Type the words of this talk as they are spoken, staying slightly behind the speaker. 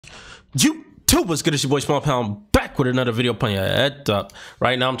YouTube, what's good? It's your boy Small Pound back with another video putting your head up.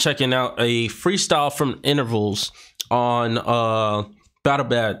 Right now I'm checking out a freestyle from intervals on Battle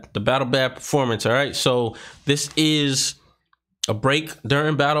Bad, the Battle Bad performance. All right, so this is a break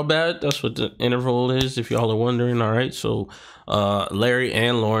during Battle Bad. That's what the interval is, if y'all are wondering. All right, so Larry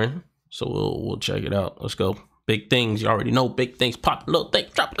and Lauren. So we'll check it out. Let's go. Big things, you already know. Big things pop, little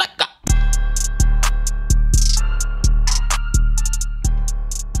things drop like that.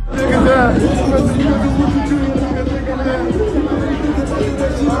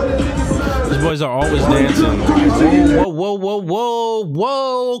 These boys are always dancing. Whoa, whoa, whoa, whoa,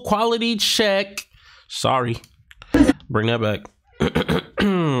 whoa. Quality check. Sorry. Bring that back.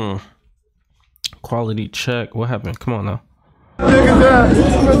 Quality check. What happened? Come on now.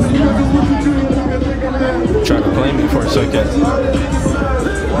 Try to play me for a second.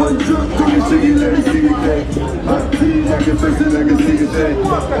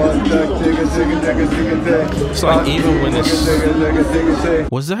 It's like even when it's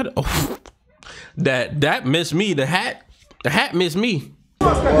was that that missed me. The hat missed me. I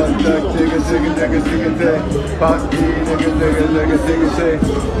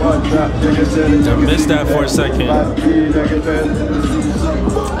missed that for a second.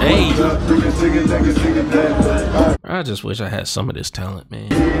 Hey, I just wish I had some of this talent, man.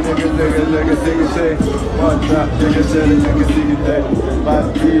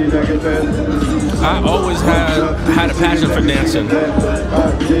 I always had a passion for dancing, but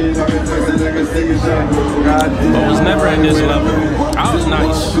was never at this level. I was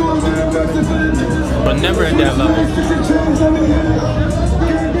nice, but never at that level.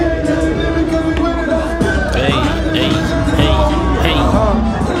 Hey.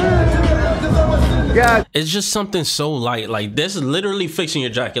 God. It's just something so light. Like this is literally fixing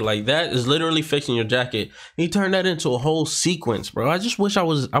your jacket. Like that is literally fixing your jacket. He turned that into a whole sequence, bro. I just wish I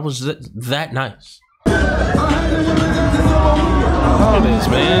was that nice. Look at this,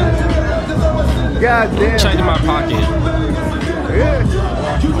 man. God damn. Check in my pocket.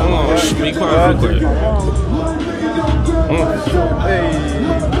 Hold on, be quiet real quick.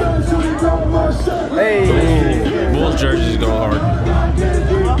 Hey. Bulls jerseys go hard.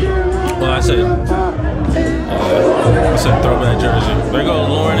 Well, I said throwback jersey. There goes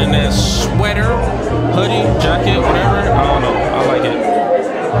Lauren in that sweater, hoodie, jacket, whatever. I don't know. I like it.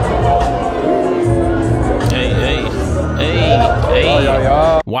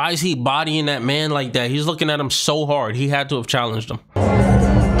 Hey. Why is he bodying that man like that? He's looking at him so hard. He had to have challenged him. Look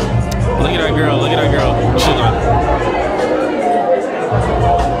at that girl. Look at that girl. She's like,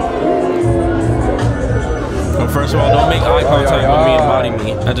 well, first of all, don't make eye contact with me and body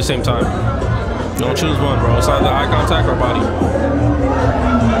me at the same time. Don't choose one, bro. It's either eye contact or body.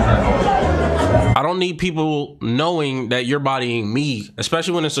 I don't need people knowing that you're bodying me,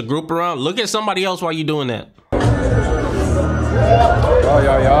 especially when it's a group around. Look at somebody else while you're doing that.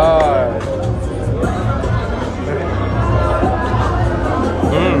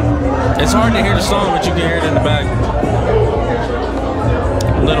 It's hard to hear the song, but you can hear it in the back.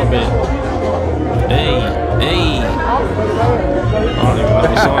 A little bit. Hey. I don't even know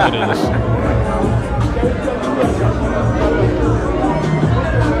what song it is.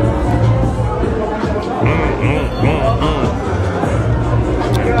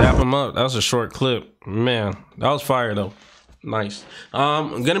 Dap him up. That was a short clip. Man, that was fire though. Nice.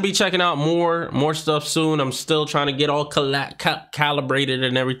 I'm gonna be checking out more stuff soon. I'm still trying to get all calibrated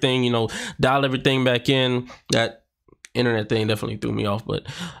and everything, you know, dial everything back in. That internet thing definitely threw me off, but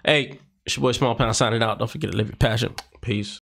hey, it's your boy Small Pound signing out. Don't forget to live your passion. Peace.